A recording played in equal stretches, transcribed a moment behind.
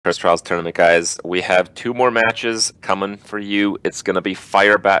First Trials Tournament, guys. We have 2 more matches coming for you. It's going to be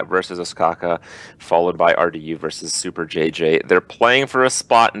Firebat versus Ostkaka, followed by RDU versus Super JJ. They're playing for a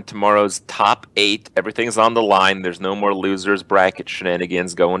spot in tomorrow's top 8. Everything's on the line. There's no more losers bracket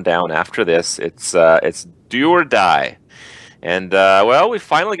shenanigans going down after this. It's do or die. And, well, we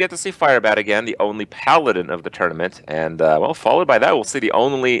finally get to see Firebat again, the only paladin of the tournament. And, well, followed by that, we'll see the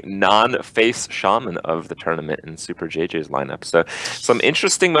only non-face shaman of the tournament in Super JJ's lineup. So, some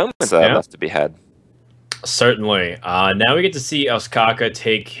interesting moments left to be had. Certainly. Now we get to see Ostkaka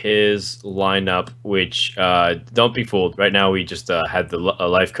take his lineup, which, don't be fooled. Right now we just had the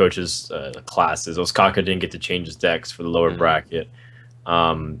life coaches classes. Ostkaka didn't get to change his decks for the lower bracket.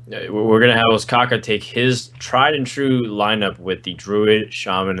 We're gonna have Ostkaka take his tried and true lineup with the Druid,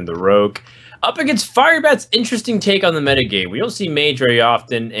 Shaman, and the Rogue up against Firebat's interesting take on the metagame. We don't see Mage very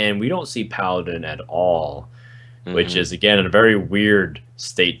often, and we don't see Paladin at all, which is again a very weird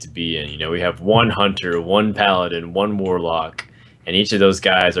state to be in. You know, we have 1 Hunter, 1 Paladin, 1 Warlock, and each of those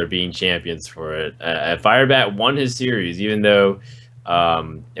guys are being champions for it. Firebat won his series, even though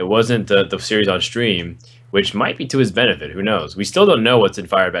it wasn't the series on stream, which might be to his benefit. Who knows? We still don't know what's in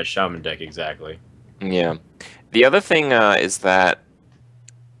Firebat's Shaman deck exactly. Yeah. The other thing is that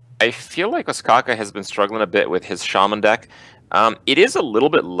I feel like Ostkaka has been struggling a bit with his Shaman deck. It is a little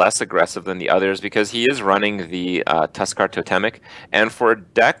bit less aggressive than the others because he is running the Tuskar Totemic, and for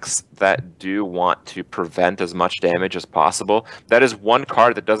decks that do want to prevent as much damage as possible, that is one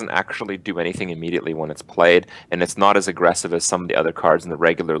card that doesn't actually do anything immediately when it's played, and it's not as aggressive as some of the other cards in the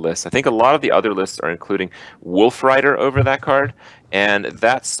regular list. I think a lot of the other lists are including Wolf Rider over that card, and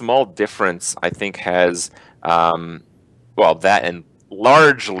that small difference, I think, has, well, that and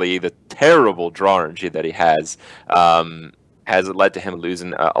largely the terrible draw RNG that he has led to him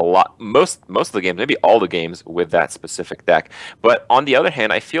losing a lot, most of the games, maybe all the games with that specific deck. But on the other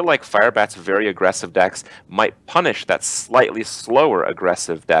hand, I feel like Firebat's very aggressive decks might punish that slightly slower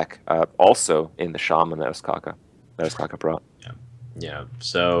aggressive deck also in the Shaman that Ostkaka brought. Yeah.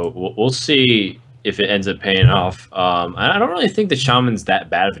 So we'll see if it ends up paying off. I don't really think the Shaman's that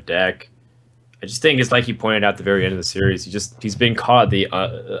bad of a deck. I just think it's like you pointed out at the very end of the series. He's been caught the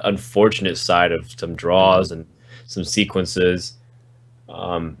unfortunate side of some draws and some sequences.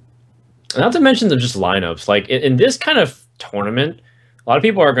 Not to mention the just lineups. Like in this kind of tournament, a lot of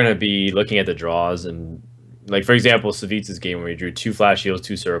people are going to be looking at the draws and, like, for example, Savitsa's game where he drew 2 Flash Heals,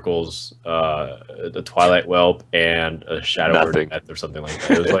 2 Circles, the Twilight Whelp, and a Shadow Word of Death or something like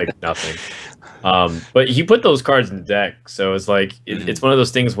that. It was like nothing. But he put those cards in the deck, so it's like it's one of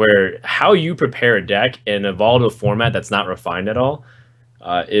those things where how you prepare a deck in a volatile format that's not refined at all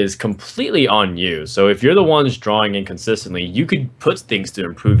is completely on you. So if you're the ones drawing in consistently, you could put things to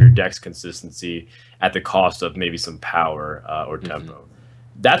improve your deck's consistency at the cost of maybe some power or tempo.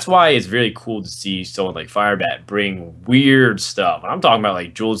 That's why it's really cool to see someone like Firebat bring weird stuff. I'm talking about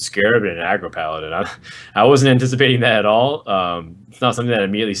like Jeweled Scarab and an Aggro Paladin. I wasn't anticipating that at all. It's not something that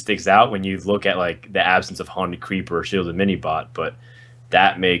immediately sticks out when you look at like the absence of Haunted Creeper or Shielded Minibot, but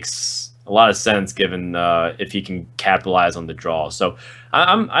that makes a lot of sense given if he can capitalize on the draw. So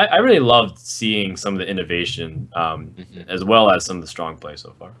I really loved seeing some of the innovation as well as some of the strong play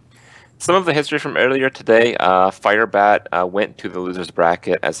so far. Some of the history from earlier today, Firebat went to the loser's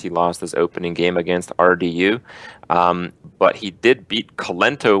bracket as he lost his opening game against RDU, but he did beat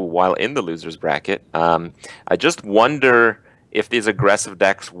Colento while in the loser's bracket. I just wonder if these aggressive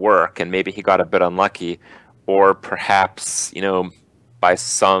decks work, and maybe he got a bit unlucky, or perhaps, you know, by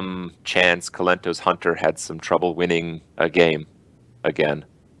some chance, Colento's Hunter had some trouble winning a game again.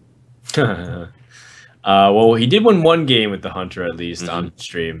 Well, he did win 1 game with the Hunter, at least, on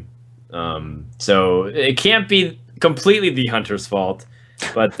stream. So it can't be completely the Hunter's fault,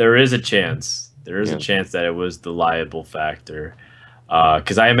 but there is a chance. There is a chance that it was the liable factor.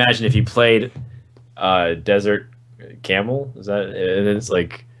 Because I imagine if he played Desert Camel, is that? And it's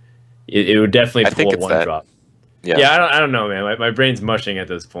like it would definitely pull 1 drop. Yeah, I don't know, man. My brain's mushing at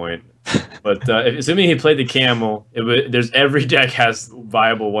this point. But assuming he played the Camel, there's every deck has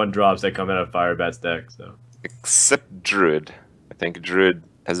viable 1 drops that come out of Firebat's deck. So except Druid, I think Druid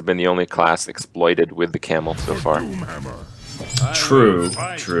has been the only class exploited with the Camel so far. True.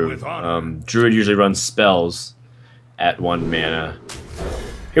 Druid usually runs spells at 1 mana.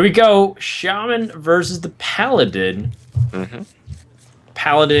 Here we go. Shaman versus the Paladin.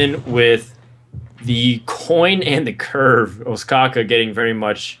 Paladin with the coin and the curve. Ostkaka getting very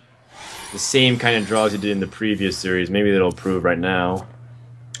much the same kind of draws he did in the previous series. Maybe that'll improve right now.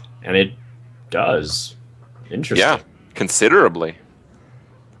 And it does. Interesting. Yeah, considerably.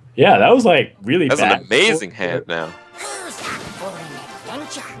 Yeah, that was like really bad. That's an amazing hand now. Who's up for an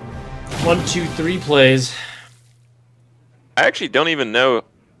adventure? 1, 2, 3 plays. I actually don't even know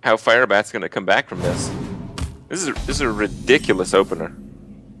how Firebat's going to come back from this. This is a ridiculous opener.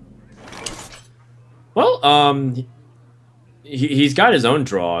 Well, he's got his own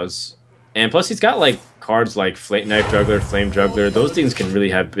draws, and plus he's got like cards like Knife Juggler, Flame Juggler. Those things can really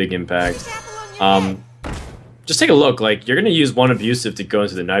have big impact. Just take a look. Like, you're gonna use one abusive to go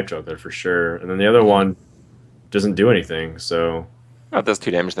into the Knife Juggler for sure, and then the other one doesn't do anything. So, oh, it does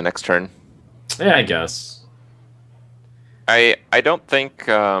 2 damage the next turn. Yeah, I guess. I don't think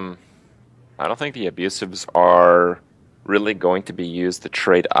the abusives are really going to be used to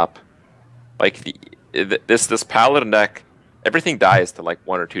trade up. Like this paladin deck, everything dies to like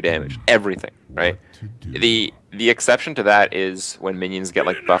 1 or 2 damage. Everything, right? The exception to that is when minions get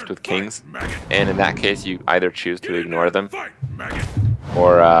like buffed with kings, and in that case you either choose to ignore them,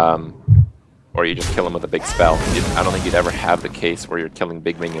 or you just kill them with a big spell. I don't think you'd ever have the case where you're killing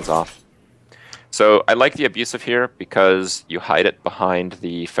big minions off. So I like the abusive here because you hide it behind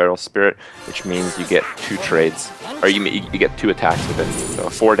the feral spirit, which means you get 2 trades, or you get 2 attacks with it. So a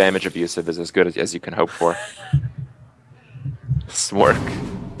 4 damage abusive is as good as you can hope for. Smork.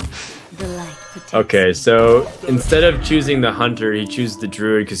 Okay, so instead of choosing the hunter, he chooses the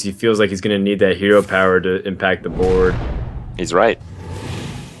druid because he feels like he's going to need that hero power to impact the board. He's right.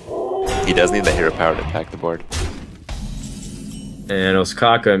 He does need that hero power to impact the board. And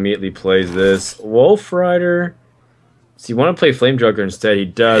Ostkaka immediately plays this. Wolf Rider. So you want to play Flame Juggler instead? He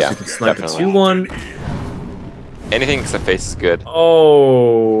does. Yeah, we can snipe a definitely. 2-1. Anything except face is good.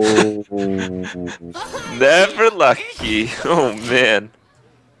 Oh. Never lucky. Oh, man.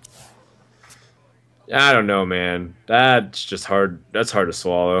 I don't know, man. That's just hard. That's hard to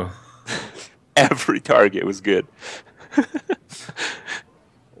swallow. Every target was good.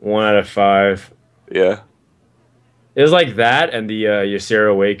 1 out of 5. Yeah. It was like that and the Ysera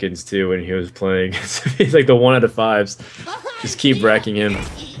Awakens too when he was playing. He's like the 1 out of 5s. Just keep wrecking him.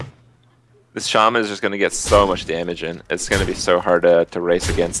 This shaman is just going to get so much damage in. It's going to be so hard to race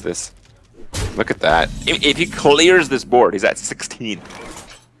against this. Look at that. If he clears this board, he's at 16.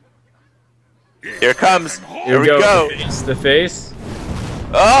 Here it comes. Here we go. The face.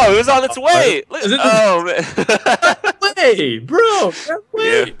 Oh, it was on its way. Oh, man. Way, bro.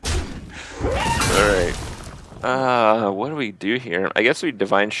 Way. Yeah. All right. What do we do here? I guess we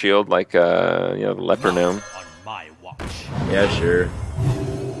Divine Shield like, the Leper Gnome. Yeah, sure.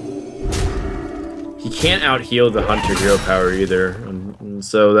 He can't out-heal the Hunter hero power either, and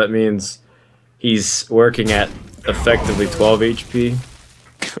so that means he's working at effectively 12 HP.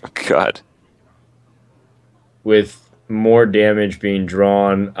 Oh, God. With more damage being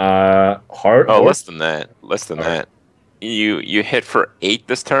drawn. Less than that. Less than that. You hit for 8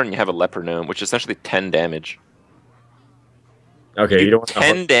 this turn, you have a Leper Gnome, which is essentially 10 damage. Okay, you don't want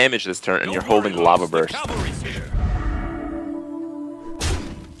 10 damage this turn, and you're holding Lava Burst.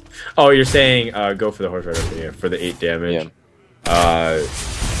 Oh, you're saying go for the Horse Rider for the 8 damage. Yeah.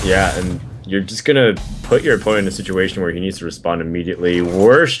 Yeah, and you're just gonna put your opponent in a situation where he needs to respond immediately.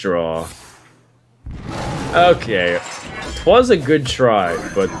 Worst draw. Okay, twas a good try,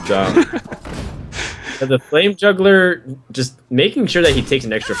 but the Flame Juggler, just making sure that he takes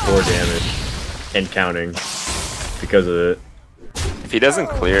an extra 4 damage and counting because of it. If he doesn't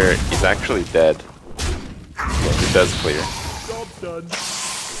clear, he's actually dead. Yeah, he does clear.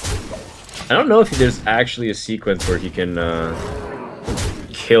 I don't know if there's actually a sequence where he can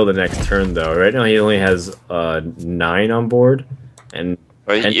kill the next turn, though. Right now he only has 9 on board. And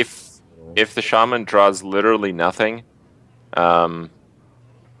if the Shaman draws literally nothing,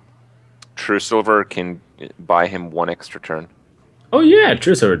 True Silver can buy him 1 extra turn. Oh yeah,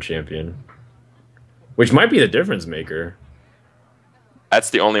 True Silver Champion. Which might be the difference maker. That's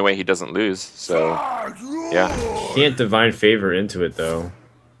the only way he doesn't lose, so yeah. Can't Divine Favor into it though.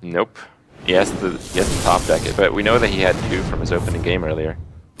 Nope. He has to top deck it, but we know that he had 2 from his opening game earlier.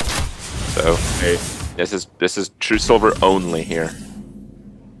 So this is True Silver only here.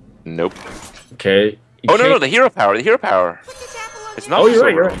 Nope. Okay. No, the hero power. The hero power. It's not True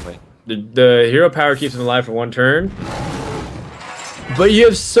Silver only. The hero power keeps him alive for 1 turn. But you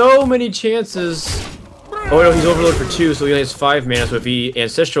have so many chances. Oh no, he's overloaded for 2, so he only has 5 mana. So if he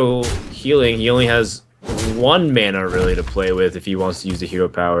Ancestral Healing, he only has 1 mana really to play with if he wants to use the hero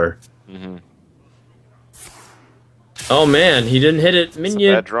power. Mm-hmm. Oh man, he didn't hit it.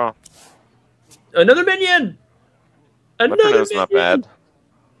 Minion. It's a bad draw. Another minion. Another minion. Not bad.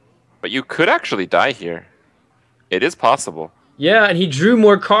 But you could actually die here. It is possible. Yeah, and he drew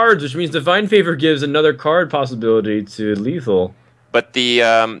more cards, which means Divine Favor gives another card possibility to lethal. But the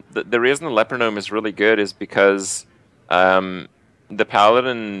reason the Leper Gnome is really good is because the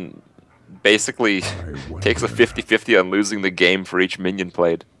Paladin basically takes a 50-50 on losing the game for each minion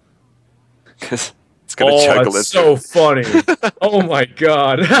played. Because it's gonna juggle it. That's so funny. Oh my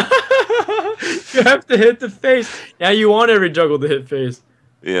god. You have to hit the face. Now you want every juggle to hit face.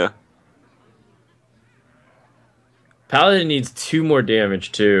 Yeah. Paladin needs 2 more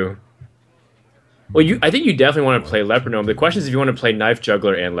damage too. Well, I think you definitely want to play Leper Gnome. The question is if you want to play Knife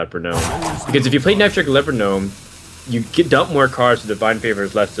Juggler and Leper Gnome. Because if you play Knife Juggler Leper Gnome, you dump more cards, so Divine Favor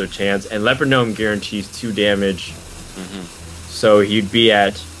is less of a chance, and Leper Gnome guarantees 2 damage. So he'd be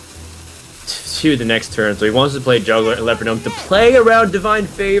at 2 the next turn. So he wants to play Juggler and Leper Gnome to play around Divine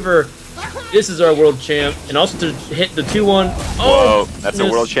Favor. This is our world champ, and also to hit the 2-1. Oh, whoa, that's a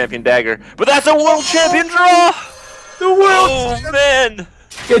world champion dagger, but that's a world champion draw. The world. Oh man.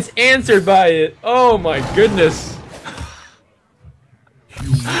 Gets answered by it. Oh my goodness.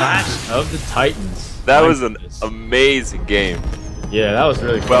 Clash of the Titans. That was an amazing game. Yeah, that was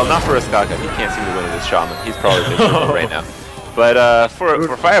really cool. Well, not for Ostkaka. He can't seem to win with his Shaman. He's probably miserable right now. But for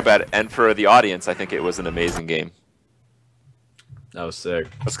Firebat and for the audience, I think it was an amazing game. That was sick.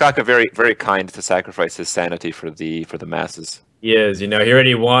 Ostkaka very, very kind to sacrifice his sanity for the masses. He is. You know, he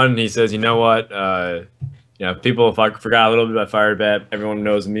already won. He says, you know what? You know, people forgot a little bit about Firebat. Everyone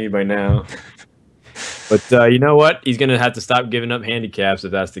knows me by now. But you know what? He's going to have to stop giving up handicaps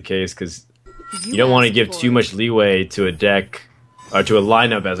if that's the case, because you don't want to give too much leeway to a deck, or to a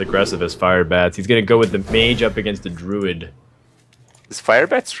lineup as aggressive as Firebat's. He's going to go with the Mage up against the Druid. Is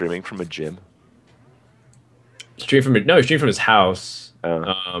Firebat streaming from a gym? He streamed from his house.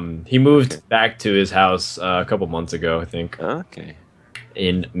 He moved back to his house a couple months ago, I think. Okay.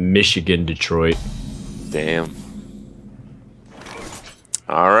 In Michigan, Detroit. Damn.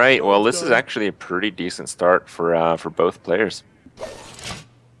 All right. Well, this is actually a pretty decent start for both players.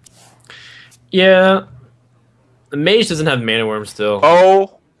 Yeah. The Mage doesn't have Mana Worm still.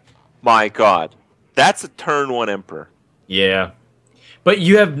 Oh my god. That's a turn 1 Emperor. Yeah. But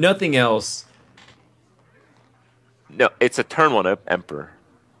you have nothing else. No, it's a turn 1 Emperor.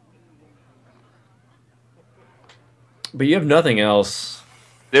 But you have nothing else.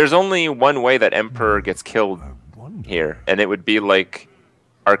 There's only one way that Emperor gets killed here, and it would be like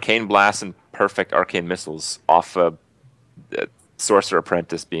Arcane Blast and Perfect Arcane Missiles off a Sorcerer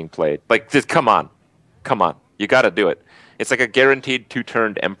Apprentice being played. Like, just come on. Come on. You gotta do it. It's like a guaranteed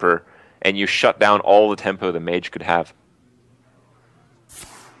 2-turned Emperor, and you shut down all the tempo the Mage could have.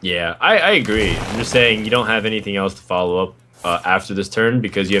 Yeah, I agree. I'm just saying you don't have anything else to follow up after this turn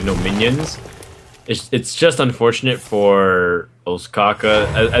because you have no minions. It's just unfortunate for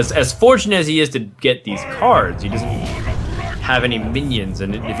Ostkaka. As fortunate as he is to get these cards, he doesn't have any minions,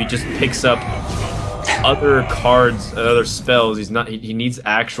 and if he just picks up other cards, other spells, he needs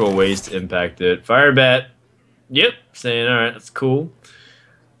actual ways to impact it. Firebat, yep, saying all right, that's cool.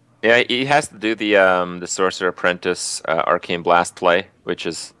 Yeah, he has to do the Sorcerer Apprentice Arcane Blast play, which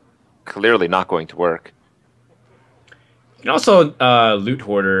is clearly not going to work. You can also Loot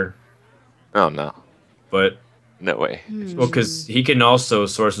Hoarder. Oh no. But no way. Well, because he can also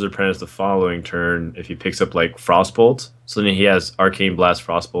Sorcerer's Apprentice the following turn if he picks up like Frostbolt. So then he has Arcane Blast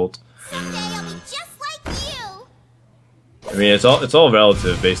Frostbolt. I mean, it's all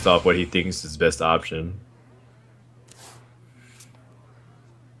relative based off what he thinks is his best option.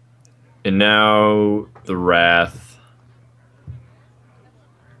 And now the Wrath.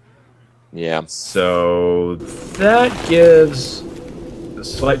 Yeah. So that gives the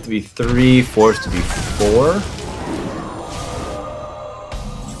Swipe to be 3, Force to be 4.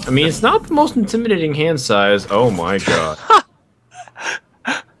 I mean, it's not the most intimidating hand size. Oh my god.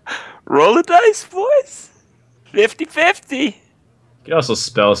 Roll a dice, boys. 50-50. You can also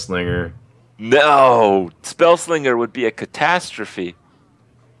Spellslinger. No, Spellslinger would be a catastrophe.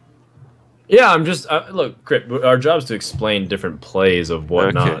 Yeah, I'm just look, Crit. Our job is to explain different plays of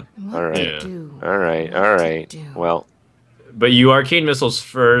whatnot. Okay. All right, Yeah. all right. Well, but you Arcane Missiles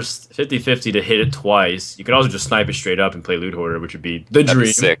first, 50-50 to hit it twice. You could also just snipe it straight up and play Loot Hoarder, which would be the that'd dream.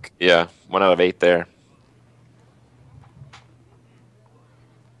 be sick. Yeah, 1 out of 8 there.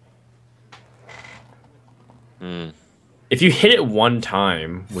 If you hit it one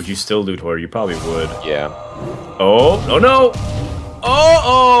time, would you still Loot Hoarder? You probably would. Yeah. Oh, oh no!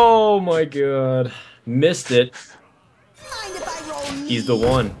 Oh my god. Missed it. He's the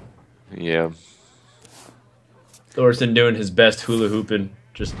one. Yeah. Thorson doing his best hula hooping,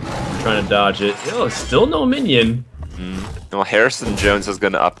 just trying to dodge it. Oh, still no minion. Well, Harrison Jones is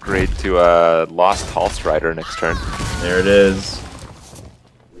going to upgrade to Lost Halst Rider next turn. There it is.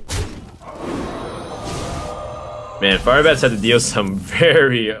 Man, Firebat's had to deal some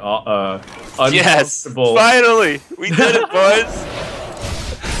very Yes, uncomfortable. finally, we did it, boys.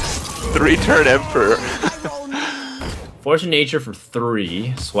 3-turn Emperor. Force of Nature for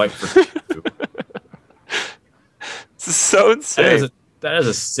 3, swipe for 2. This is so insane. That is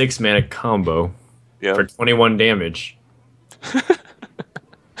a 6-mana combo Yeah. for 21 damage.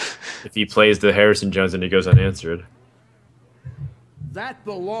 If he plays the Harrison Jones and it goes unanswered. That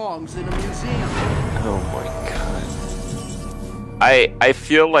belongs in a museum. Oh my god. I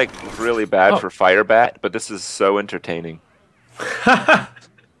feel like really bad for Firebat, but this is so entertaining. Alright,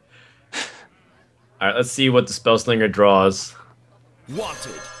 let's see what the Spellslinger draws.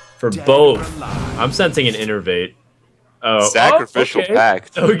 Wanted. For both. I'm sensing an Innervate. Oh, Sacrificial okay.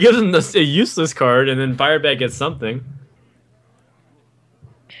 Pact. So he gives him a useless card, and then Firebat gets something.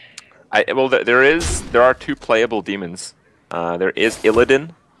 Well, there are 2 playable demons. There is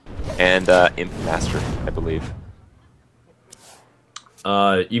Illidan and Imp Master, I believe.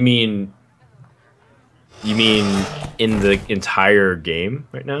 You mean in the entire game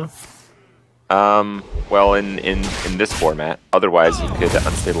right now? Well, in this format. Otherwise, you could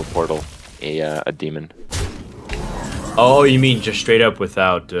Unstable Portal a demon. Oh, you mean just straight up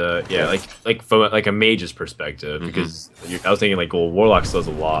without, yeah, like from like a mage's perspective, because I was thinking like, well, Warlock still does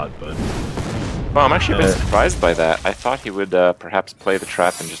a lot, but. Well, I'm actually a bit surprised by that. I thought he would perhaps play the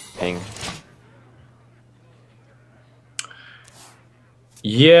trap and just ping.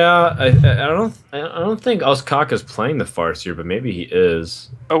 Yeah, I don't think Ostkaka's playing the farce here, but maybe he is.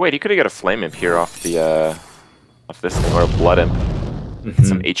 Oh wait, he could have got a Flame Imp here off the off this thing, or a Blood Imp. Get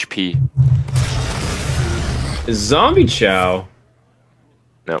some HP. Zombie Chow.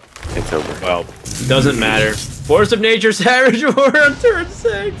 Nope, it's over. Well, doesn't matter. Force of Nature Savage War on turn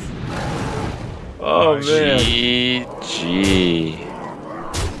 6. Oh man. GG.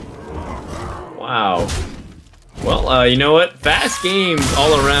 Wow. Well, you know what? Fast games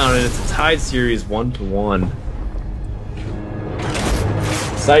all around, and it's a tied series 1-1.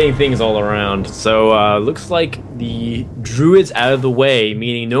 Exciting things all around. So, looks like the Druid's out of the way,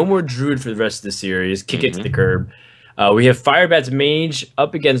 meaning no more Druid for the rest of the series. Kick it to the curb. We have Firebat's Mage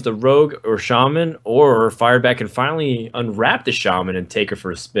up against the Rogue or Shaman, or Firebat can finally unwrap the Shaman and take her for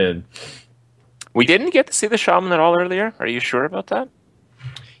a spin. We didn't get to see the Shaman at all earlier. Are you sure about that?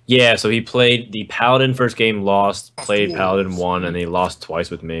 Yeah, so he played the Paladin first game, lost, played Paladin 1, and he lost twice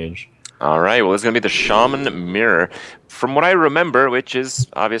with Mage. All right, well, it's going to be the Shaman Mirror. From what I remember, which is,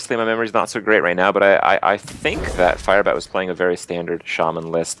 obviously my memory's not so great right now, but I think that Firebat was playing a very standard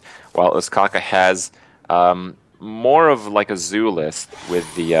Shaman list, while Ostkaka has more of like a zoo list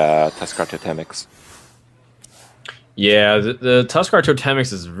with the Tuskar Totemics. Yeah, the Tuskar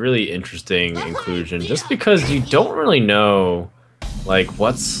Totemics is really interesting inclusion, just because you don't really know, like,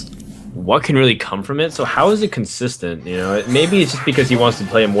 what can really come from it. So how is it consistent? You know, maybe it's just because he wants to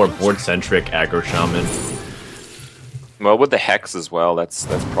play a more board-centric aggro shaman. Well, with the Hex as well, that's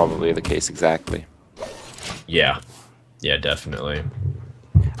probably the case exactly. Yeah, yeah, definitely.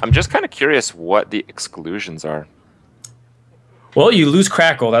 I'm just kind of curious what the exclusions are. Well, you lose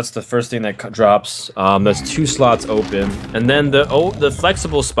Crackle. That's the first thing that drops. There's 2 slots open, and then the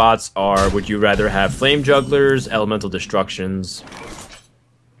flexible spots are: would you rather have Flame Jugglers, Elemental Destructions,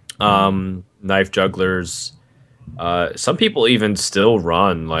 Knife Jugglers? Some people even still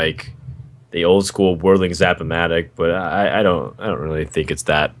run like the old school Whirling Zap-O-Matic, but I don't really think it's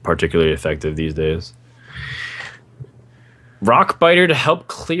that particularly effective these days. Rockbiter to help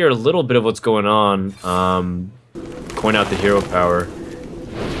clear a little bit of what's going on. Coin out the hero power.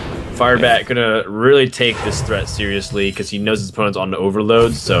 Firebat gonna really take this threat seriously because he knows his opponent's on the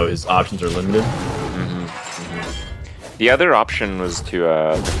overload, so his options are limited. The other option was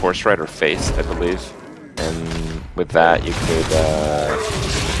to Force Rider Face, I believe, and with that you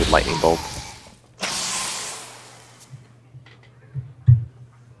could Lightning Bolt.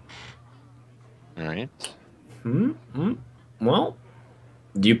 All right. Well,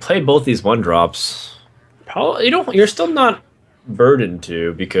 do you play both these 1-drops? Probably you don't. You're still not burdened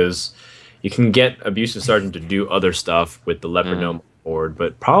to, because you can get Abusive Sergeant to do other stuff with the Leopard Gnome board,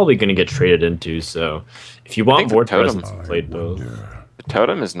 but probably going to get traded into. So if you want board presence, played both. The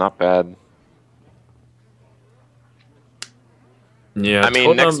Totem is not bad. Yeah, I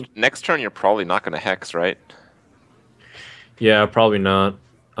mean, next turn you're probably not going to Hex, right? Yeah, probably not.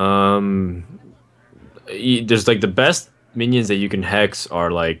 There's like the best minions that you can Hex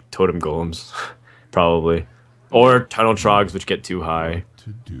are like Totem Golems. Probably. Or Tunnel Trogs, which get too high.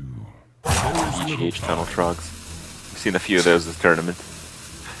 EGH Tunnel Trogs. We've seen a few of those this tournament.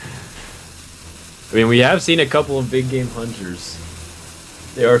 I mean, we have seen a couple of big game hunters.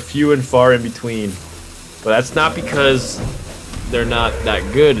 They are few and far in between. But that's not because they're not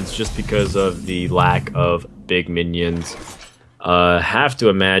that good. It's just because of the lack of big minions. Have to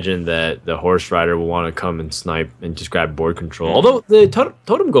imagine that the Horse Rider will want to come and snipe and just grab board control. Although the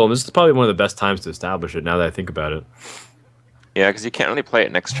Totem Golem, this is probably one of the best times to establish it, now that I think about it. Yeah, because you can't really play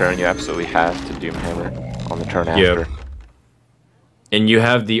it next turn. You absolutely have to Doomhammer on the turn after. And you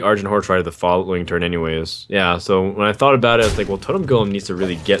have the Argent Horse Rider the following turn anyways. Yeah, so when I thought about it, I was like, well, Totem Golem needs to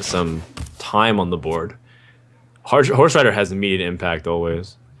really get some time on the board. Horse Rider has immediate impact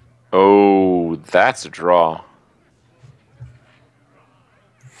always. Oh, that's a draw.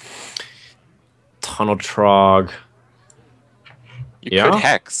 Tunnel Trog. You could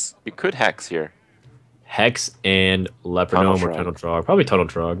Hex. You could Hex here. Hex and Leopardome or Tunnel Trog. Probably Tunnel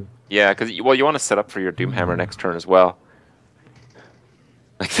Trog. Yeah, because you want to set up for your Doomhammer next turn as well.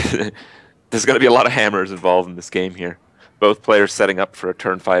 Like, there's going to be a lot of hammers involved in this game here. Both players setting up for a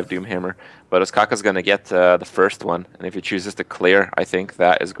turn 5 Doomhammer. But Ostkaka's going to get the first one, and if he chooses to clear, I think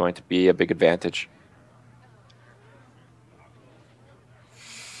that is going to be a big advantage.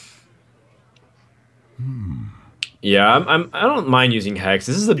 Yeah, I don't mind using Hex.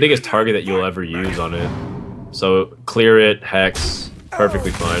 This is the biggest target that you'll ever use on it. So clear it, Hex,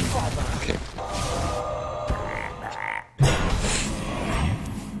 perfectly fine. Okay.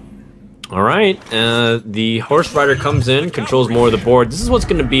 All right, the Horse Rider comes in, controls more of the board. This is what's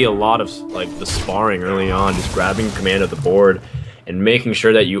going to be a lot of like the sparring early on, just grabbing command of the board and making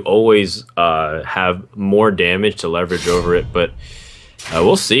sure that you always have more damage to leverage over it. But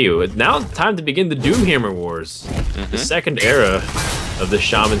we'll see. Now it's time to begin the Doomhammer Wars, the second era of the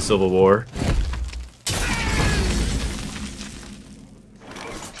Shaman Civil War.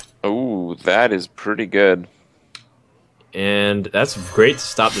 Oh, that is pretty good. And that's great to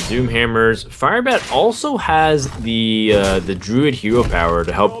stop the Doomhammers. Firebat also has the Druid hero power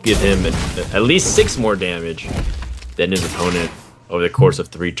to help give him at least 6 more damage than his opponent over the course of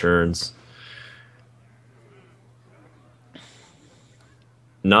 3 turns.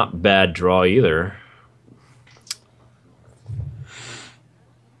 Not bad draw either.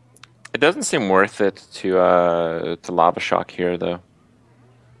 It doesn't seem worth it to Lava Shock here, though.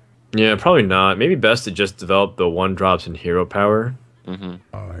 Yeah, probably not. Maybe best to just develop the 1-drops and hero power.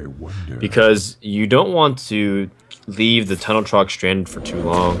 I wonder. Because you don't want to leave the Tunnel Trog stranded for too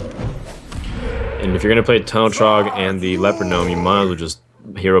long. And if you're going to play Tunnel Trog and the Leopard Gnome, you might as well just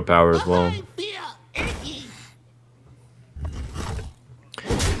hero power as well.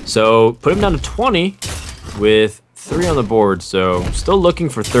 So put him down to 20 with 3 on the board. So still looking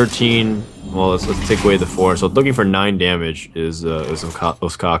for 13. Well, let's take away the 4. So looking for 9 damage is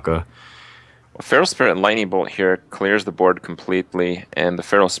Ostkaka. Well, Feral Spirit and Lightning Bolt here clears the board completely, and the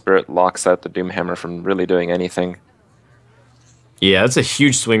Feral Spirit locks out the Doomhammer from really doing anything. Yeah, that's a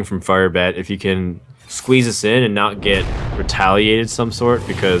huge swing from Firebat if you can squeeze us in and not get retaliated some sort,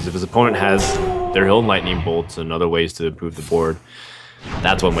 because if his opponent has their own Lightning Bolts and other ways to improve the board,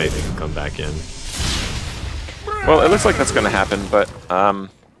 that's one way they can come back in. Well, it looks like that's going to happen, but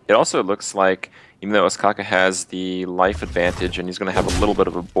it also looks like, even though Ostkaka has the life advantage and he's going to have a little bit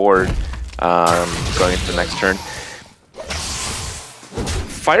of a board going into the next turn,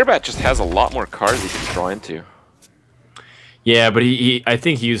 Firebat just has a lot more cards he can draw into. Yeah, but I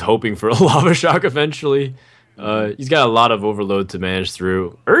think he was hoping for a Lava Shock eventually. He's got a lot of overload to manage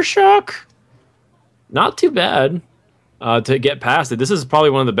through. Earthshock, not too bad to get past it. This is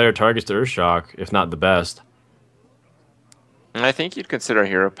probably one of the better targets to Earthshock, if not the best. I think you'd consider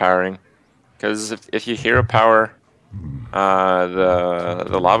hero powering, because if you hero power,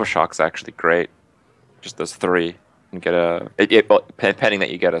 the Lava Shock's actually great. Just does 3 and get a pending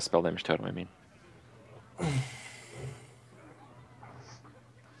that you get a spell damage totem. I mean.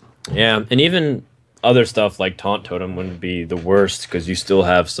 Yeah, and even other stuff like Taunt Totem wouldn't be the worst because you still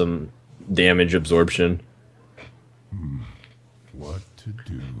have some damage absorption. What to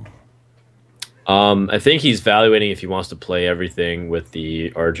do? I think he's evaluating if he wants to play everything with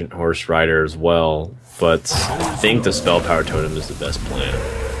the Argent Horse Rider as well, but I think the Spell Power Totem is the best plan.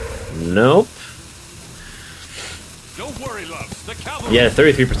 Nope. Don't worry, loves. The cavalry. He had a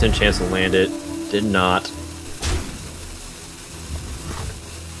 33% chance to land it. Did not.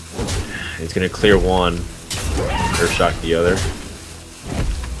 He's going to clear 1. Earthshock the other.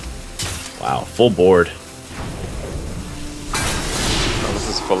 Wow, full board. Well, this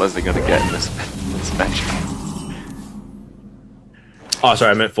is as full as they're going to get in this match. Oh,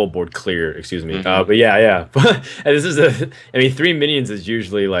 sorry, I meant full board clear. Excuse me. But yeah. And this is I mean, 3 minions is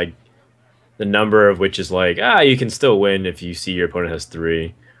usually like the number of which is like, you can still win if you see your opponent has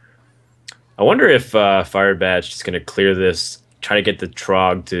 3. I wonder if Firebat's just going to clear this, try to get the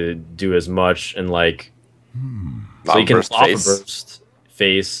Trog to do as much, and like So you can Burst Lava face. Burst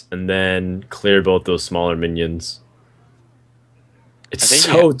face and then clear both those smaller minions. It's think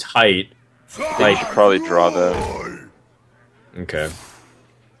so tight. I think you should probably draw the. Okay.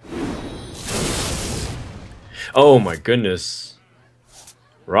 Oh my goodness.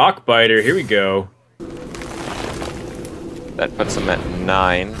 Rock Biter, here we go. That puts him at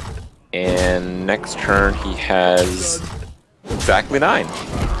 9, and next turn he has exactly 9.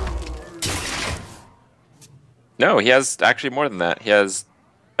 No, he has actually more than that. He has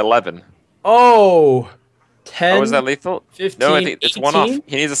 11. Oh! 10. Oh, is that lethal? 15, no, I think it's 18? one off.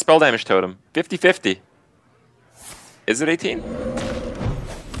 He needs a spell damage totem. 50-50. Is it 18?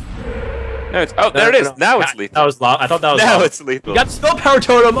 No, it's. Oh, there it is. Now it's lethal. That was I thought that was Now lava. it's lethal. You got spell power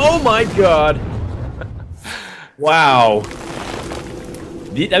totem. Oh my god. Wow.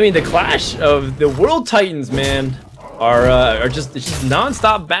 The clash of the World Titans, man, are just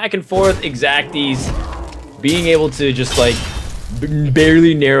non-stop back and forth exacties, being able to just like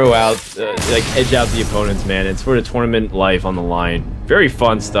barely narrow out, like edge out the opponents, man. It's for the tournament life on the line. Very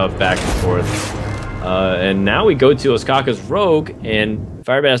fun stuff back and forth. And now we go to Ostkaka's Rogue, and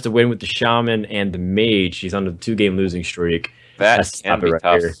Firebat has to win with the Shaman and the Mage. He's on a 2-game losing streak. That can be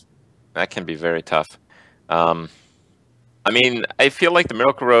tough. Here. That can be very tough. I mean, I feel like the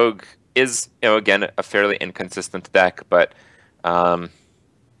Miracle Rogue is, again, a fairly inconsistent deck, but I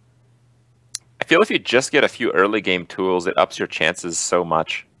feel if you just get a few early game tools, it ups your chances so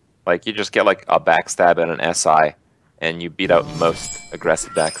much. Like, you just get like a Backstab and an SI, and you beat out most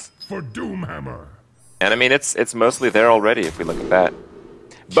aggressive decks. For Doomhammer. And I mean, it's mostly there already if we look at that.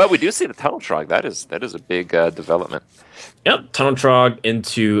 But we do see the Tunnel Trog. That is a big development. Yep, Tunnel Trog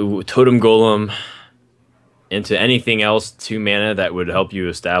into Totem Golem, into anything else 2 mana that would help you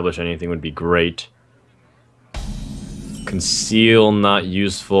establish anything would be great. Conceal, not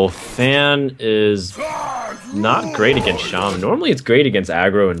useful. Fan is not great against Shaman. Normally it's great against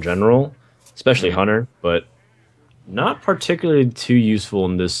aggro in general, especially Hunter, but not particularly too useful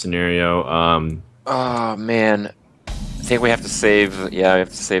in this scenario. Oh man, I think we have to save. Yeah, we have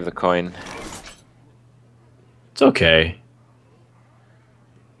to save the coin. It's okay.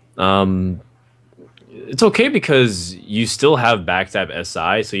 It's okay because you still have Backstab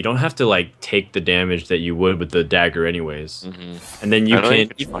SI, so you don't have to like take the damage that you would with the dagger anyways. And then you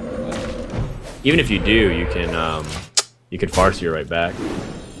can, even if you do, you can Farseer right back.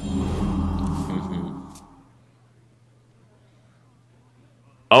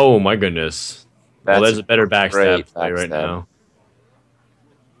 Oh my goodness. Well, there's a better backstab play right now.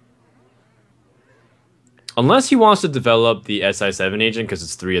 Unless he wants to develop the SI7 agent because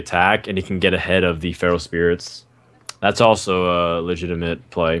it's 3 attack and he can get ahead of the Feral Spirits. That's also a legitimate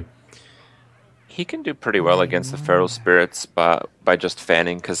play. He can do pretty well against the Feral Spirits by just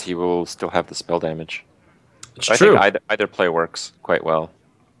fanning because he will still have the spell damage. It's so true. I think either play works quite well.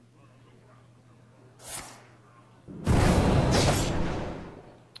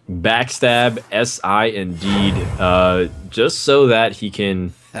 Backstab SI indeed, just so that he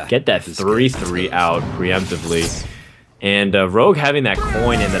can get that 3/3 out preemptively. And Rogue having that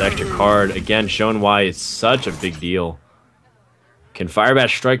coin and that extra card, again, showing why it's such a big deal. Can Firebat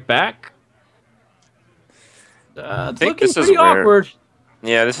strike back? I think looking this is pretty awkward.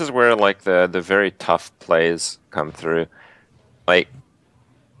 Yeah, this is where like the very tough plays come through. Like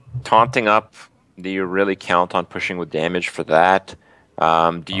taunting up, do you really count on pushing with damage for that?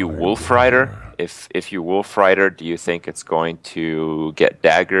 Do you Wolf Rider? If you Wolf Rider, do you think it's going to get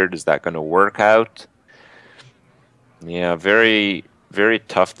daggered? Is that going to work out? Yeah, very, very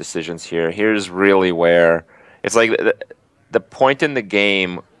tough decisions here. Here's really where it's like the point in the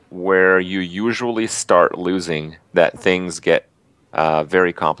game where you usually start losing that things get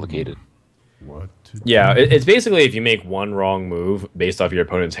very complicated. Yeah, it's basically if you make one wrong move based off your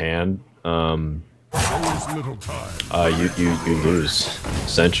opponent's hand, you lose,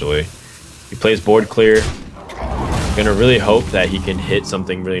 essentially. He plays board clear. I'm gonna really hope that he can hit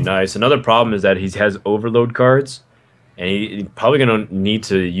something really nice. Another problem is that he has overload cards, and he's probably gonna need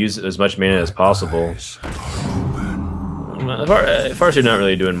to use as much mana as possible. Farseer not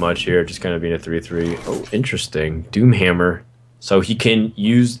really doing much here, just kind of being a 3/3. Oh, interesting. Doomhammer. So he can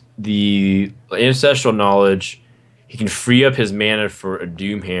use the ancestral knowledge. He can free up his mana for a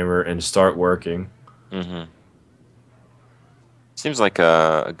Doomhammer and start working. Seems like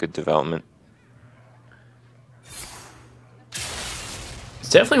a good development. It's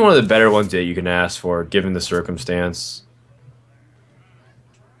definitely one of the better ones that you can ask for, given the circumstance.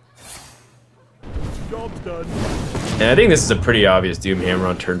 Job's done. And I think this is a pretty obvious Doomhammer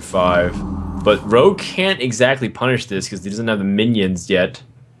on turn 5. But Rogue can't exactly punish this because he doesn't have the minions yet.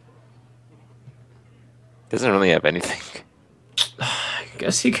 Doesn't really have anything. I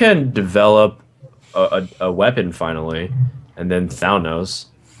guess he can develop a weapon finally, and then Thanos.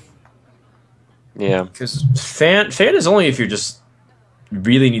 Yeah. Because fan is only if you're just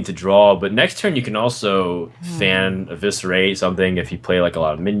really need to draw, but next turn you can also fan eviscerate something if you play like a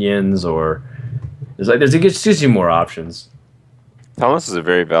lot of minions, or it gives you more options. Thanos is a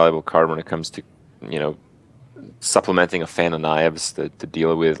very valuable card when it comes to, you know, supplementing a fan of knives to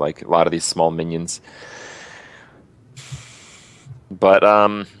deal with like a lot of these small minions. But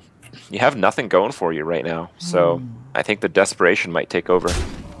you have nothing going for you right now, so I think the desperation might take over.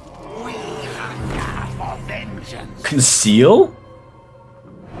 Conceal?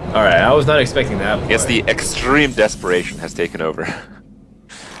 Alright, I was not expecting that. I guess the extreme desperation has taken over.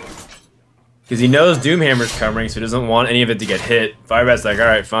 Because he knows Doomhammer's coming, so he doesn't want any of it to get hit. Firebat's like,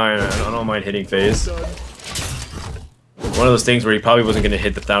 alright, fine, I don't mind hitting phase. One of those things where he probably wasn't going to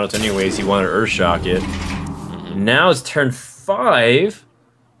hit the Thanos anyways, he wanted to Earthshock it. Now it's turn 5,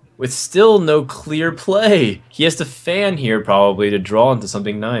 with still no clear play. He has to fan here, probably, to draw into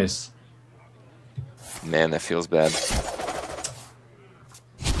something nice. Man, that feels bad.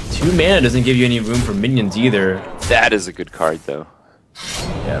 2 mana doesn't give you any room for minions either. That is a good card, though.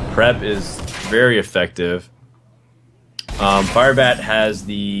 Yeah, prep is very effective. Firebat has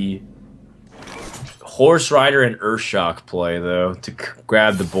the Horse Rider and Earthshock play, though, to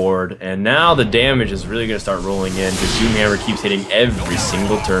grab the board. And now the damage is really going to start rolling in, because Doomhammer keeps hitting every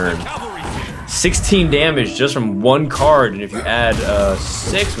single turn. 16 damage just from one card, and if you add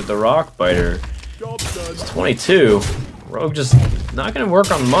 6 with the Rock Biter, it's 22. Rogue just not going to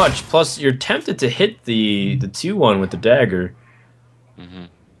work on much. Plus, you're tempted to hit the 2-1 with the dagger.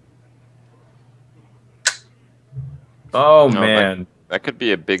 Oh, no, man. That could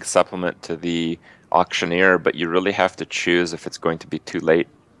be a big supplement to the Auctioneer, but you really have to choose if it's going to be too late,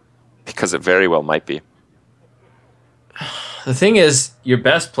 because it very well might be. The thing is, your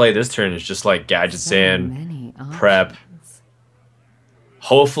best play this turn is just like Gadget Sand, prep,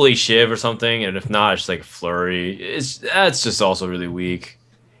 hopefully Shiv or something, and if not, it's like a Flurry. That's just also really weak.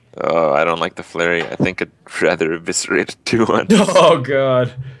 Oh, I don't like the Flurry. I think I'd rather eviscerate a 2-1. Oh,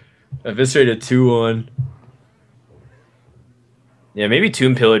 God. Eviscerate a 2-1. Yeah, maybe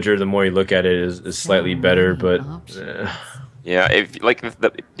Tomb Pillager, the more you look at it, is slightly better, but... Yeah, if like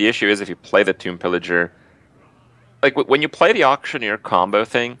the issue is if you play the Tomb Pillager... Like, when you play the Auctioneer combo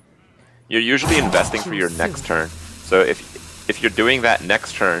thing, you're usually investing for your next turn. So if you're doing that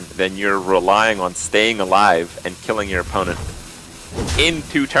next turn, then you're relying on staying alive and killing your opponent in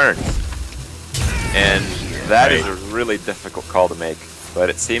 2 turns. And that is a really difficult call to make. But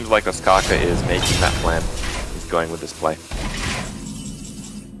it seems like Ostkaka is making that plan. He's going with this play.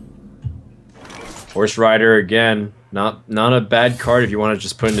 Horse Rider, again, not a bad card if you want to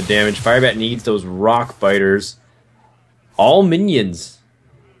just put in the damage. Firebat needs those Rock Biters. All minions.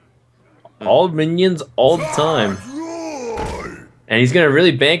 All minions all the time. And he's going to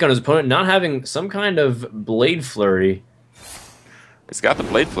really bank on his opponent not having some kind of Blade Flurry. It's got the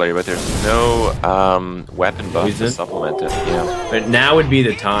Blade Flurry, but there's no weapon buff to supplement it. Yeah. But now would be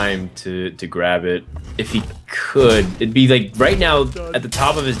the time to grab it. If he could. It'd be like, right now, at the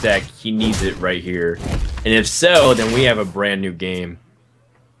top of his deck, he needs it right here. And if so, then we have a brand new game.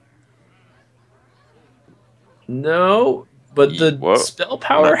 No, but the spell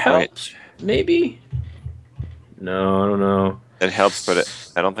power helps, maybe? No, I don't know. It helps,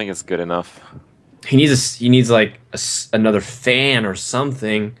 but I don't think it's good enough. He needs like another fan or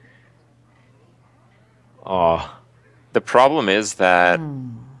something. Oh. The problem is that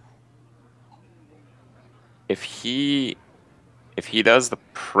if he does the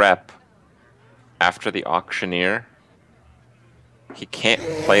prep after the Auctioneer, he can't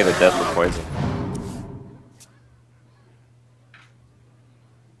play the Deadly Poison.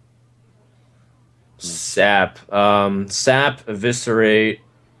 Sap. Sap, Eviscerate.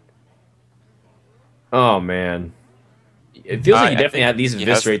 Oh, man. It feels like you definitely at least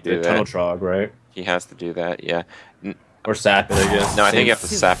Eviscerate the Tunnel Trog, right? He has to do that, yeah. Or Sap it, I guess. No, I think you have to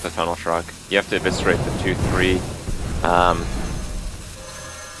Sap the Tunnel Trog. You have to Eviscerate the 2-3.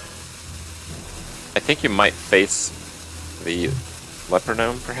 I think you might face the Leper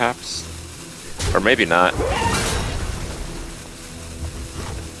Gnome, perhaps? Or maybe not.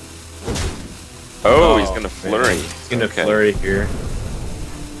 Oh, he's gonna Flurry. He's gonna Flurry here.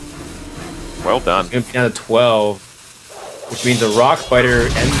 Well done. He's gonna be down to 12, which means the Rock Biter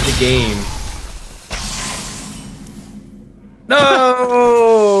ends the game.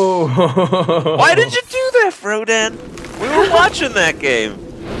 No! Why did you do that, Frodan? We were watching that game.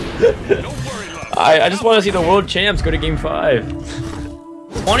 I just want to see the world champs go to game 5.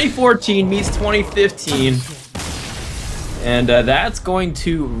 2014 meets 2015. And that's going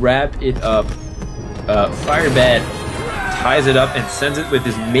to wrap it up. Firebat ties it up and sends it with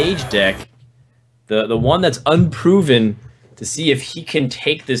his mage deck. The one that's unproven to see if he can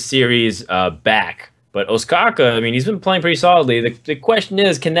take this series back. But Ostkaka, I mean, he's been playing pretty solidly. The question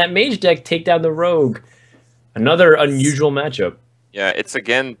is, can that mage deck take down the rogue? Another unusual matchup. Yeah, it's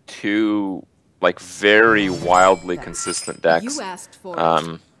again two like very wildly consistent decks. You asked for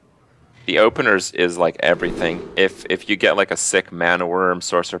The openers is like everything. If you get like a sick Mana Worm,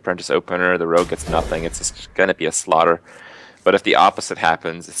 Sorcerer Apprentice opener, the rogue gets nothing. It's just gonna be a slaughter. But if the opposite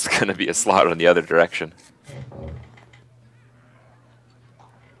happens, it's gonna be a slaughter in the other direction.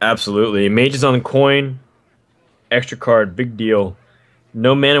 Absolutely. Mage is on the coin. Extra card, big deal.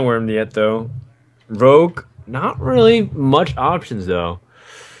 No Mana Worm yet, though. Rogue, not really much options, though.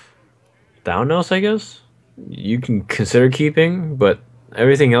 Thaunos, I guess? You can consider keeping, but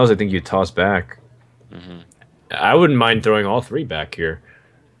everything else I think you toss back. I wouldn't mind throwing all three back here.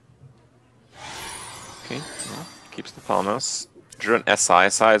 Okay, well, keeps the Thaunos. Drew an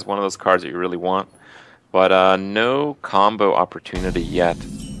SI. SI is one of those cards that you really want. But no combo opportunity yet.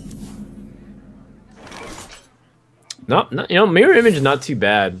 No, you know, Mirror Image is not too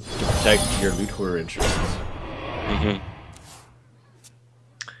bad to protect your loot hoarder interests.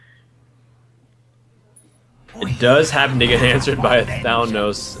 It does happen to get answered by a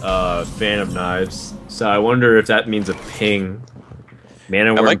Thaunos fan of knives, so I wonder if that means a ping.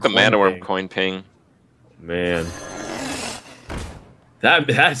 Mana Worm. I like the Mana Worm ping. coin ping. Man,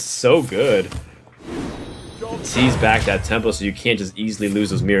 that's so good. It sees back that tempo, so you can't just easily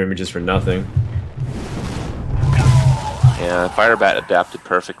lose those mirror images for nothing. Yeah, Firebat adapted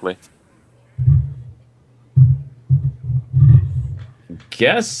perfectly.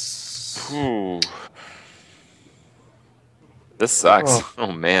 Guess. Ooh. This sucks.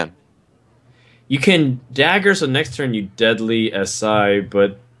 Oh man. You can dagger, so next turn you deadly SI,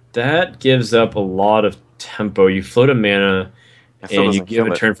 but that gives up a lot of tempo. You float a mana, It still and you doesn't give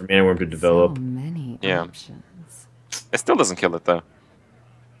kill a it. turn for Mana Worm to develop. so many Yeah. options. It still doesn't kill it though.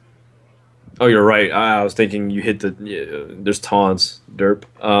 Oh, you're right. I was thinking you hit the... Yeah, there's taunts. Derp.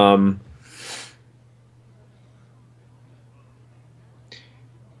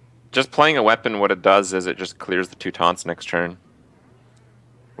 Just playing a weapon, what it does is it just clears the two taunts next turn.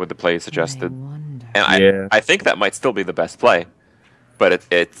 With the play suggested. I wonder. And I think that might still be the best play. But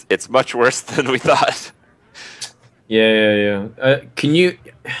it's much worse than we thought. Yeah. Can you...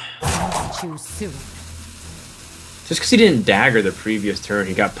 Too soon. Just because he didn't dagger the previous turn,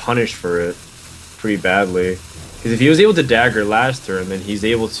 he got punished for it pretty badly. Because if he was able to dagger last turn, then he's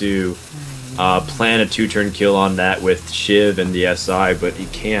able to plan a 2-turn kill on that with Shiv and the SI, but he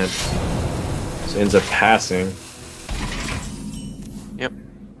can't. So ends up passing. Yep.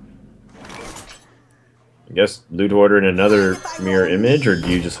 I guess loot order in another mirror image, or do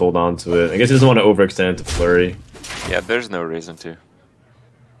you just hold on to it? I guess he doesn't want to overextend it to flurry. Yeah, there's no reason to.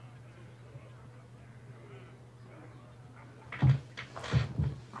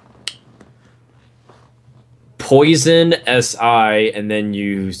 Poison SI, and then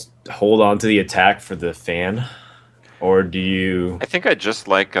you hold on to the attack for the fan? Or do you... I think I just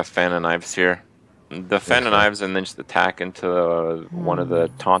like a Fan of Knives here. The Fan of Knives and then just attack into one of the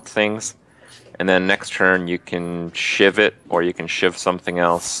taunt things. And then next turn you can Shiv it, or you can Shiv something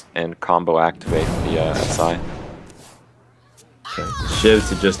else and combo activate the SI. Shiv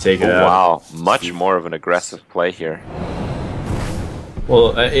to just take it Oh, out. wow, much more of an aggressive play here.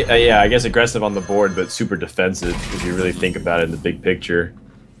 Well, yeah, I guess aggressive on the board, but super defensive if you really think about it in the big picture.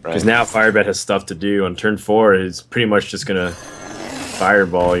 Because Right. now Firebat has stuff to do. On turn 4, it's pretty much just going to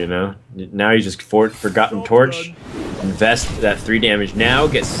fireball, you know? Now you just Forgotten Torch, invest that 3 damage now,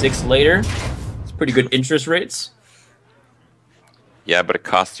 get 6 later. It's pretty good interest rates. Yeah, but it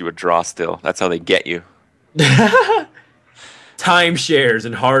costs you a draw still. That's how they get you. Timeshares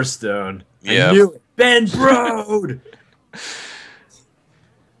in Hearthstone. Yeah. I knew it. Ben Brode!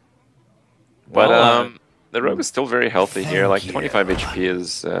 But Well, the rogue is still very healthy here. Like 25 HP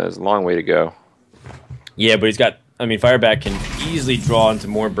is a long way to go. Yeah, but he's got... I mean, Firebat can easily draw into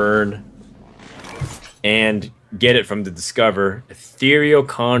more burn and get it from the Discover. Ethereal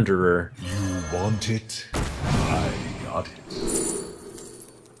Conjurer. You want it? I got it.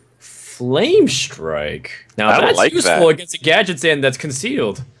 Flame Strike. Now, I don't that's like useful that. against a Gadget Stand that's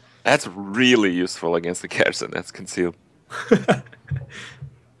concealed. That's really useful against the Garrison that's concealed.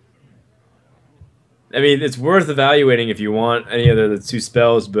 I mean, it's worth evaluating if you want any other of the 2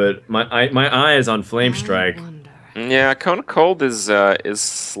 spells, but my eye is on Flame Strike. I wonder. Yeah, Cone of Cold is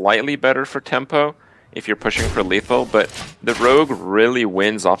slightly better for tempo. if you're pushing for lethal, but the rogue really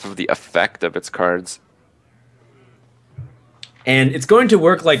wins off of the effect of its cards. And it's going to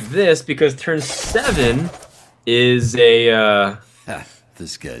work like this because turn 7 is a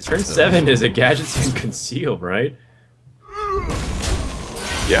This guy's turn 7 is a gadgets and conceal, right?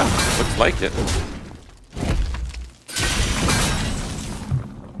 Yeah, looks like it.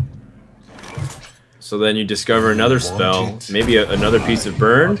 So then you discover another spell, maybe another piece of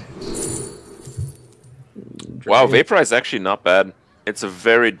burn. Wow, Vaporize is actually not bad. It's a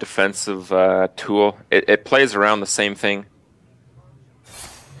very defensive tool. It plays around the same thing.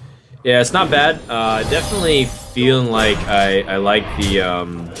 Yeah, it's not bad. Definitely feeling like I like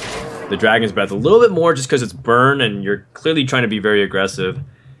the Dragon's Breath a little bit more just because it's burn and you're clearly trying to be very aggressive.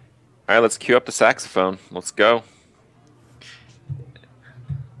 All right, let's cue up the saxophone. Let's go.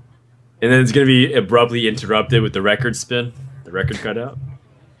 And then it's going to be abruptly interrupted with the record spin, the record cutout.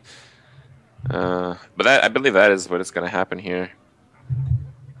 But I believe that is what is going to happen here.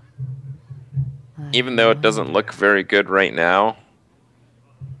 Even though it doesn't look very good right now,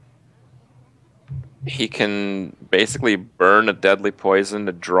 he can basically burn a deadly poison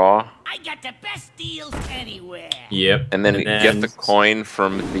to draw. I got the best deals anywhere. Yep. And then get the coin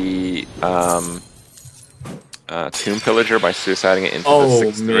from the Tomb Pillager by suiciding it into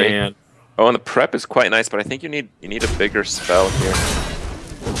the 6/3. Man. Oh, and the prep is quite nice, but I think you need a bigger spell here.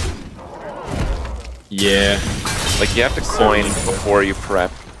 Yeah. Like you have to coin before you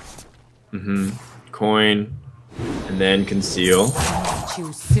prep. Coin, and then conceal.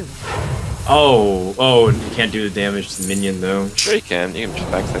 Choose soon. Oh, you can't do the damage to the minion though. Sure you can. You can just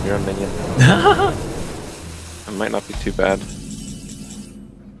backstab your own minion. It might not be too bad.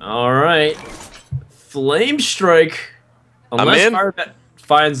 All right, Flame Strike. Unless in. Firebat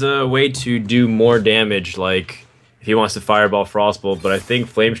finds a way to do more damage, like if he wants to Fireball Frostbolt, but I think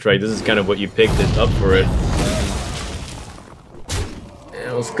Flame Strike. This is kind of what you picked it up for it.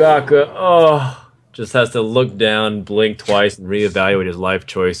 And Ostkaka, just has to look down, blink twice, and reevaluate his life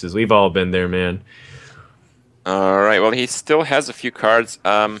choices. We've all been there, man. All right. Well, he still has a few cards.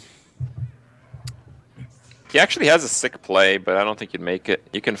 He actually has a sick play, but I don't think you'd make it.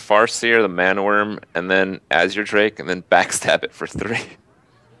 You can Farseer the Manworm, and then Azure Drake, and then backstab it for 3.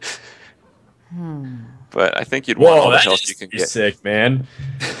 But I think you'd want all the health you can get. Sick, man.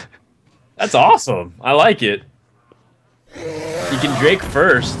 That's awesome. I like it. You can Drake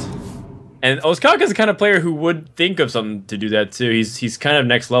first. And Ostkaka is the kind of player who would think of something to do that too. He's kind of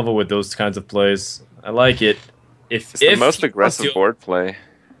next level with those kinds of plays. I like it. It's the most aggressive board play.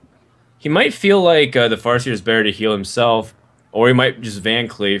 He might feel like the Farseer is better to heal himself, or he might just Van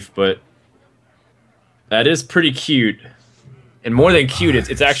Cleef, but that is pretty cute. And more than cute,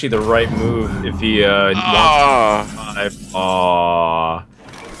 it's actually the right move if he wants to survive. Aww.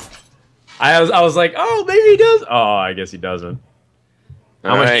 I was like, oh, maybe he does. Oh, I guess he doesn't.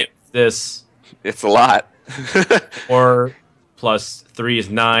 How much is this? It's a lot. 4 plus 3 is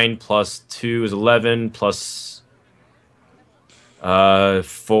 9, plus 2 is 11, plus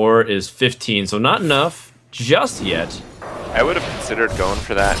 4 is 15. So not enough just yet. I would have considered going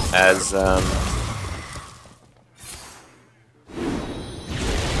for that as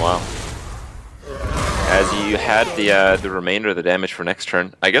wow. As you had the remainder of the damage for next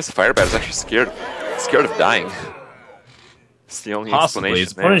turn. I guess Firebat is actually scared of dying. It's the only Possibly. explanation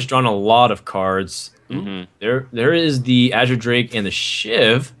His opponent's drawn a lot of cards. There is the Azure Drake and the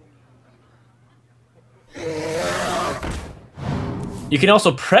Shiv. You can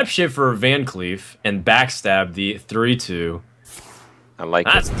also prep Shiv for Van Cleef and backstab the 3/2. I like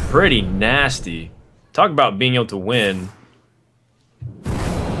That's it. pretty nasty. Talk about being able to win.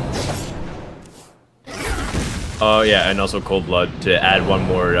 Oh yeah, and also Cold Blood to add one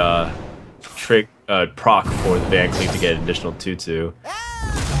more trick proc for the Van Cleef to get an additional 2/2.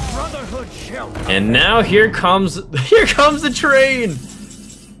 And now here comes the train,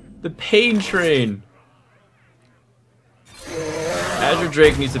 the pain train. Azure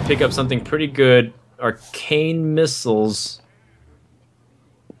Drake needs to pick up something pretty good. Arcane Missiles.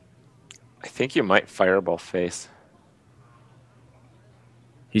 I think you might Fireball face.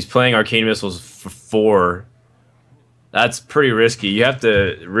 He's playing Arcane Missiles for 4. That's pretty risky. You have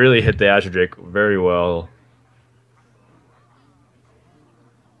to really hit the Azure Drake very well.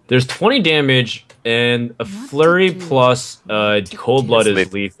 There's 20 damage, and a Flurry plus Cold Blood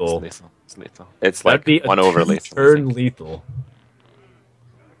is lethal. It's lethal. It's like That'd be 1 over lethal. Turn lethal.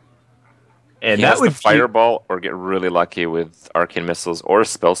 And He that has would to Fireball or get really lucky with Arcane Missiles or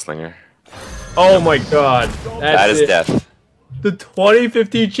Spellslinger. Oh my god. That is death. The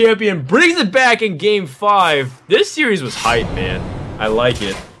 2015 champion brings it back in Game 5. This series was hype, man. I like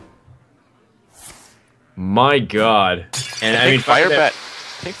it. My God. And I I mean,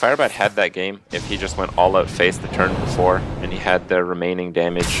 think Firebat had that game if he just went all out face the turn before and he had the remaining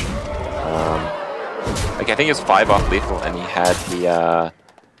damage. Like I think it was 5 off lethal and he had the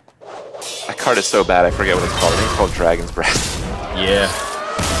that card is so bad I forget what it's called. I think it's called Dragon's Breath. Yeah.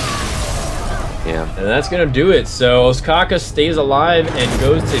 Yeah. And that's gonna do it. So Ostkaka stays alive and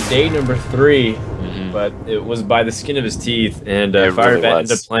goes to day number 3. But it was by the skin of his teeth, and Firebat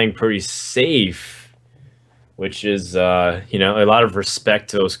ended up playing pretty safe, which is, you know, a lot of respect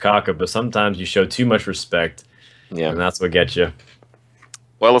to Ostkaka, but sometimes you show too much respect, and that's what gets you.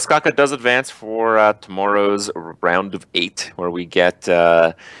 Well, Ostkaka does advance for tomorrow's round of 8, where we get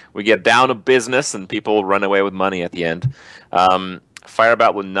down to business and people run away with money at the end.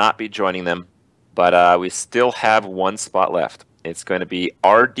 Firebat will not be joining them, but we still have 1 spot left. It's going to be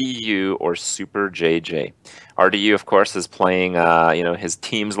RDU or Super JJ. RDU, of course, is playing you know, his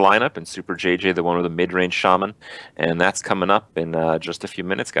team's lineup, and Super JJ, the one with the mid-range shaman, and that's coming up in just a few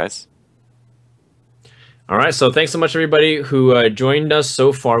minutes, guys. All right, so thanks so much, everybody who joined us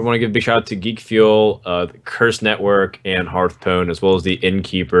so far. I want to give a big shout out to Geek Fuel, the Curse Network, and Hearthstone, as well as the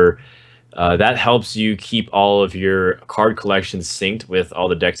Innkeeper. That helps you keep all of your card collections synced with all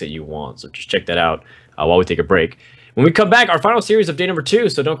the decks that you want. So just check that out while we take a break. When we come back, our final series of day number 2,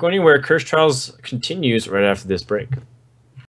 so don't go anywhere. Curse Trials continues right after this break.